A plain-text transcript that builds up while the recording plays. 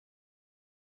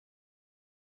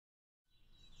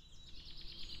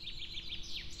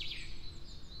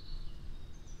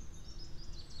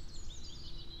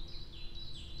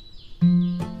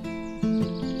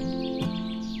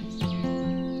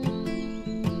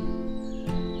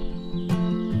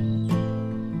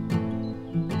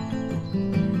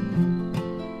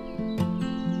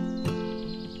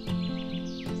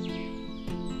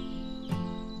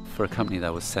for a company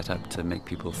that was set up to make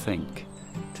people think,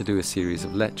 to do a series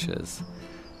of lectures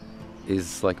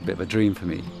is like a bit of a dream for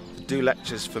me. Do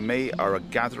lectures for me are a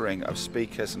gathering of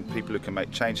speakers and people who can make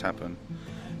change happen,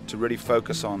 to really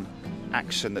focus on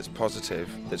action that's positive,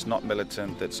 that's not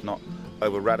militant, that's not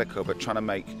over radical, but trying to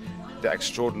make the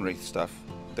extraordinary stuff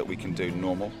that we can do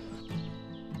normal.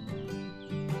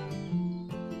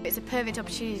 It's a perfect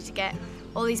opportunity to get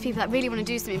all these people that really want to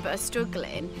do something but are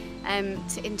struggling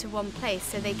into one place,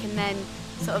 so they can then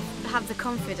sort of have the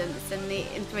confidence and the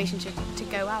inspiration to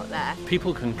go out there.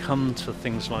 People can come to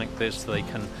things like this, they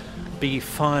can be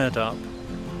fired up,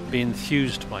 be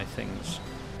enthused by things.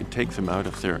 It takes them out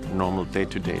of their normal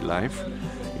day-to-day life.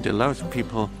 It allows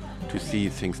people to see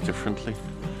things differently.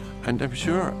 And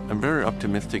I'm very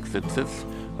optimistic that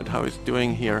what Howe is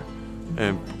doing here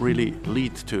really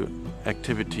leads to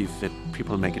activities that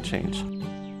people make a change.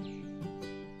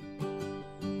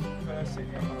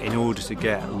 In order to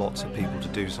get lots of people to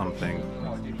do something,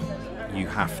 you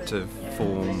have to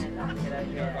form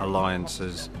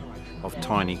alliances of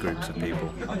tiny groups of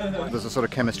people. There's a sort of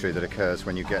chemistry that occurs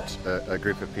when you get a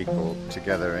group of people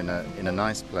together in a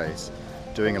nice place,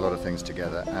 doing a lot of things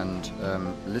together and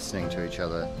listening to each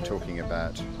other, talking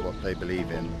about what they believe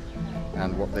in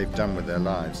and what they've done with their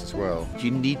lives as well.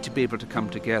 You need to be able to come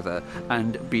together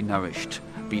and be nourished,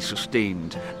 be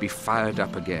sustained, be fired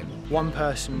up again. One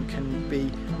person can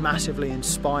be massively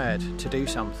inspired to do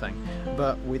something,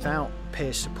 but without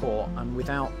peer support and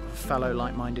without fellow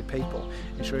like-minded people,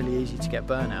 it's really easy to get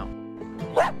burnout.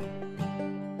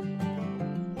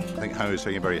 I think Howe is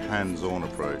taking a very hands-on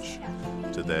approach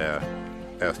to their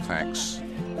Earth Tax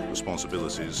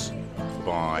responsibilities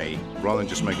by, rather than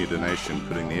just making a donation,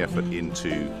 putting the effort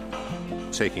into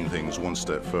taking things one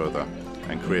step further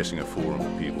and creating a forum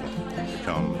for people to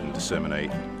come and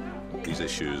disseminate these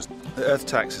issues. The Earth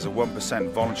Tax is a 1%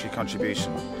 voluntary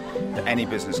contribution that any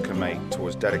business can make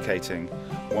towards dedicating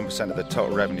 1% of the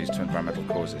total revenues to environmental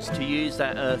causes. To use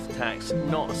that Earth Tax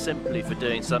not simply for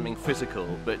doing something physical,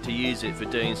 but to use it for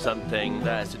doing something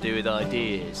that has to do with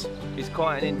ideas. It's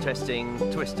quite an interesting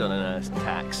twist on an Earth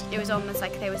Tax. It was almost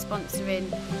like they were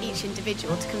sponsoring each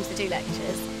individual to come to the Do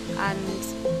lectures and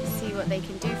see what they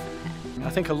can do from it. I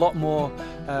think a lot more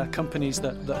companies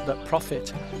that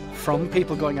profit from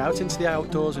people going out into the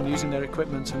outdoors and using their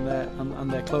equipment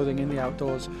and their clothing in the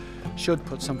outdoors should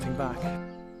put something back.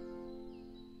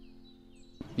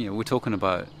 You know, we're talking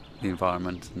about the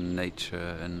environment and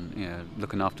nature and, you know,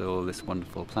 looking after all this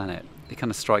wonderful planet. It kind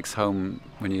of strikes home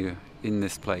when you're in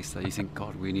this place that you think,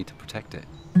 God, we need to protect it.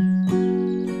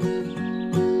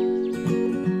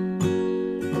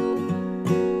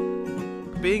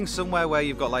 Being somewhere where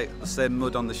you've got like the same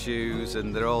mud on the shoes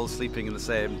and they're all sleeping in the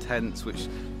same tents, which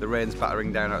the rain's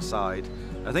battering down outside,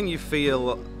 I think you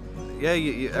feel, yeah,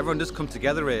 everyone does come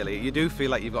together really. You do feel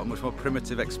like you've got a much more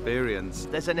primitive experience.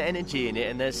 There's an energy in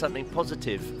it and there's something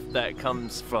positive that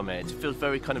comes from it. It feels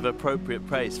very kind of appropriate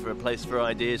place for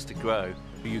ideas to grow.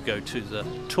 You go to the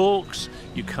talks,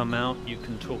 you come out, you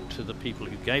can talk to the people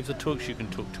who gave the talks, you can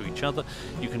talk to each other,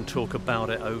 you can talk about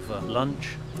it over lunch,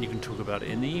 you can talk about it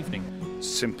in the evening.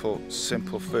 Simple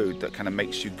food that kind of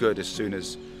makes you good as soon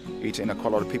as you eat it. Quite a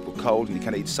lot of people cold and you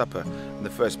kind of eat supper, and the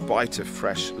first bite of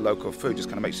fresh local food just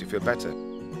kind of makes you feel better.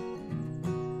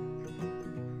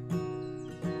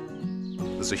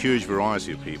 There's a huge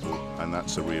variety of people, and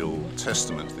that's a real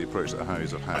testament to the approach that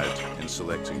Howe's have had in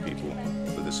selecting people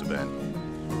for this event.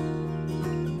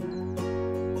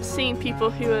 Seeing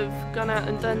people who have gone out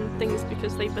and done things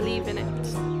because they believe in it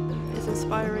is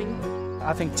inspiring.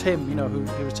 I think Tim, you know,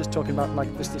 who was just talking about,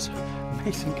 like, this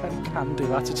amazing kind of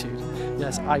can-do attitude.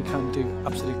 Yes, I can do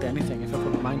absolutely anything if I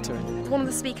put my mind to it. One of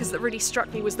the speakers that really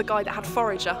struck me was the guy that had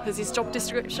forager as his job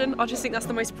description. I just think that's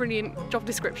the most brilliant job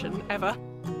description ever.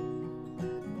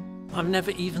 I've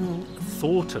never even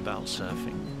thought about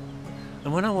surfing.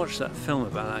 And when I watched that film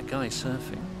about that guy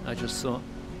surfing, I just thought,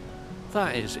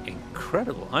 that is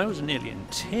incredible. I was nearly in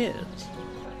tears.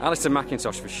 Alistair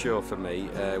McIntosh, for sure, for me,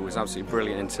 was absolutely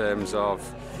brilliant in terms of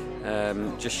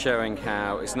just showing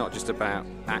how it's not just about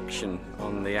action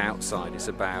on the outside, it's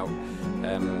about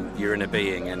your inner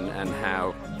being and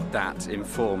how that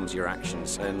informs your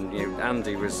actions. And you know,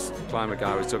 Andy was, the climber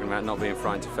guy, was talking about not being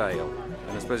frightened to fail.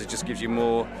 And I suppose it just gives you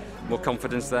more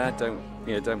confidence there.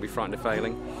 Don't be frightened of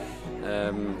failing.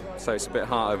 So it's a bit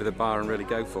heart over the bar and really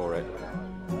go for it.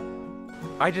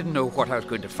 I didn't know what I was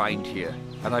going to find here,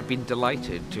 and I've been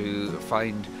delighted to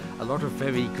find a lot of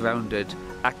very grounded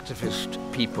activist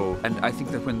people, and I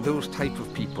think that when those type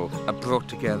of people are brought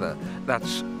together,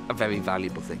 that's a very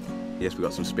valuable thing. Yes, we've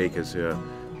got some speakers who are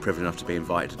privileged enough to be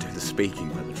invited to do the speaking,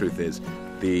 but the truth is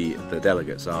the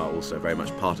delegates are also very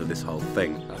much part of this whole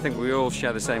thing. I think we all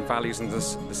share the same values and the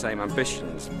same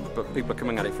ambitions, but people are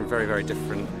coming at it from very, very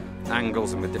different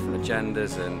angles and with different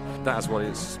agendas, and that's what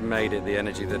has made it the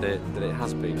energy that it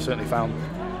has been. I've certainly found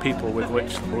people with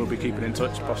which we'll be keeping in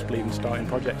touch, possibly even starting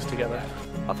projects together.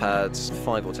 I've had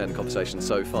 5 or 10 conversations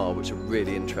so far which are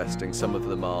really interesting. Some of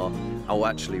them are, oh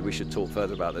actually we should talk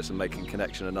further about this and making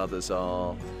connection, and others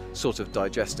are sort of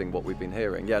digesting what we've been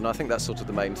hearing. Yeah, and I think that's sort of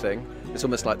the main thing. It's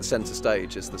almost like the centre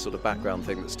stage is the sort of background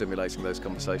thing that's stimulating those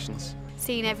conversations.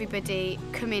 Seeing everybody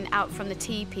coming out from the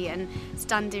teepee and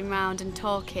standing round and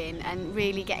talking and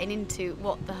really getting into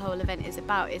what the whole event is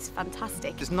about is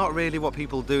fantastic. It's not really what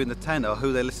people do in the tent or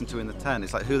who they listen to in the tent,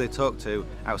 it's like who they talk to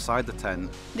outside the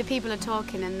tent. The people are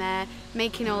talking and they're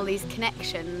making all these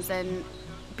connections and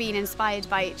being inspired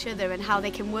by each other and how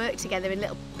they can work together in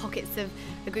little pockets of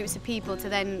the groups of people to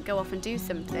then go off and do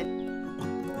something.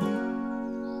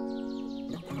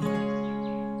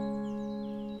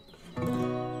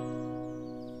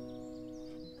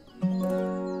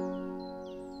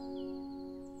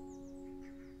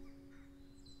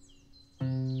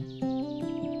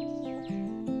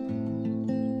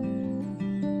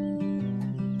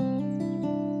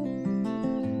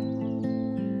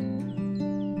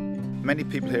 Many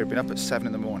people here have been up at 7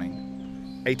 in the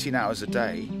morning, 18 hours a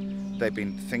day. They've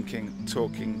been thinking,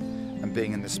 talking, and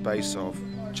being in the space of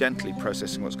gently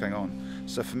processing what's going on.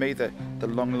 So for me, the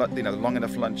long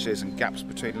enough lunches and gaps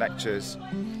between lectures,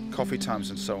 coffee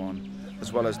times, and so on,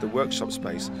 as well as the workshop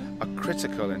space, are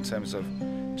critical in terms of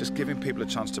just giving people a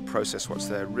chance to process what's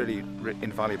there, really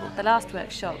invaluable. The last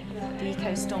workshop, the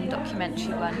EcoStorm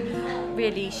documentary one,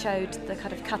 really showed the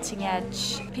kind of cutting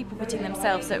edge, people putting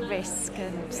themselves at risk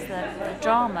and the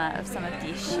drama of some of the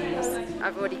issues.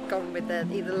 I've already gone with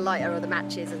either the lighter or the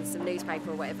matches and some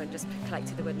newspaper or whatever and just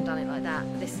collected the wood and done it like that.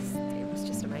 It was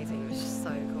just amazing, it was just so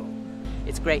cool.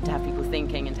 It's great to have people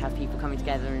thinking and to have people coming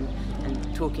together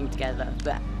and talking together,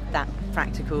 but that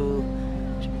practical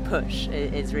push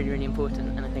is really, really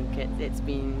important, and I think it's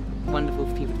been wonderful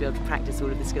for people to be able to practice all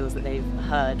of the skills that they've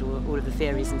heard, or all of the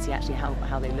theories, and see actually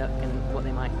how they look and what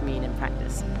they might mean in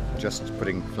practice. Just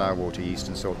putting flour, water, yeast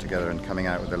and salt together and coming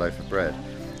out with a loaf of bread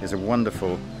is a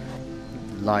wonderful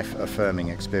life-affirming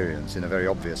experience in a very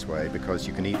obvious way, because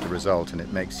you can eat the result and it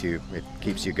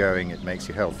keeps you going, it makes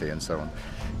you healthy and so on.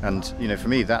 And for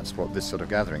me, that's what this sort of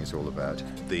gathering is all about.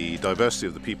 The diversity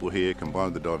of the people here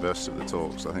combined with the diversity of the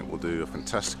talks, I think will do a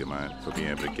fantastic amount for being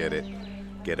able to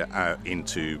get it out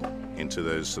into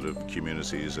those sort of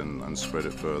communities and spread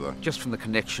it further. Just from the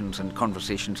connections and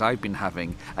conversations I've been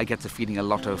having, I get the feeling a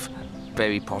lot of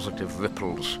very positive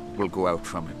ripples will go out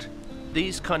from it.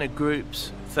 These kind of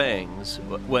groups things,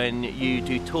 when you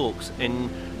do talks in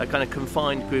a kind of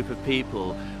confined group of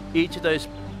people, each of those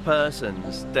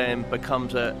persons then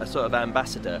becomes a sort of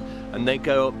ambassador, and they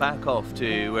go back off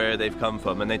to where they've come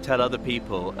from and they tell other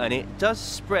people, and it does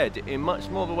spread in much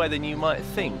more of a way than you might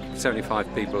think.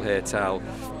 75 people here tell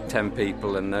 10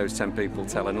 people, and those 10 people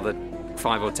tell another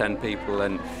 5 or 10 people,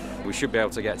 and we should be able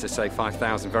to get to, say,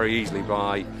 5,000 very easily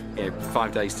by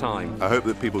 5 days' time. I hope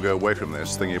that people go away from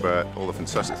this thinking about all the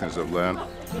fantastic things they've learned,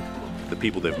 the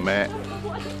people they've met.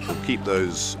 We'll keep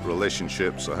those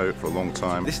relationships, I hope, for a long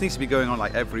time. This needs to be going on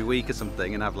like every week or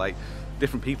something, and have like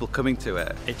different people coming to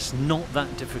it. It's not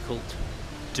that difficult.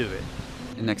 Do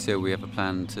it. Next year we have a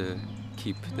plan to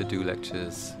keep the Do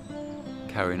lectures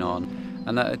carrying on,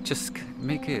 and just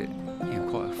make it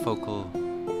quite a focal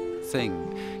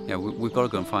thing. We've got to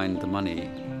go and find the money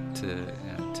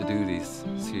to do these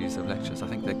series of lectures. I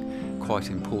think they're quite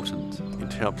important.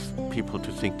 It helps people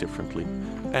to think differently,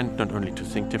 and not only to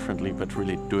think differently, but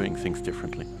really doing things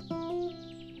differently.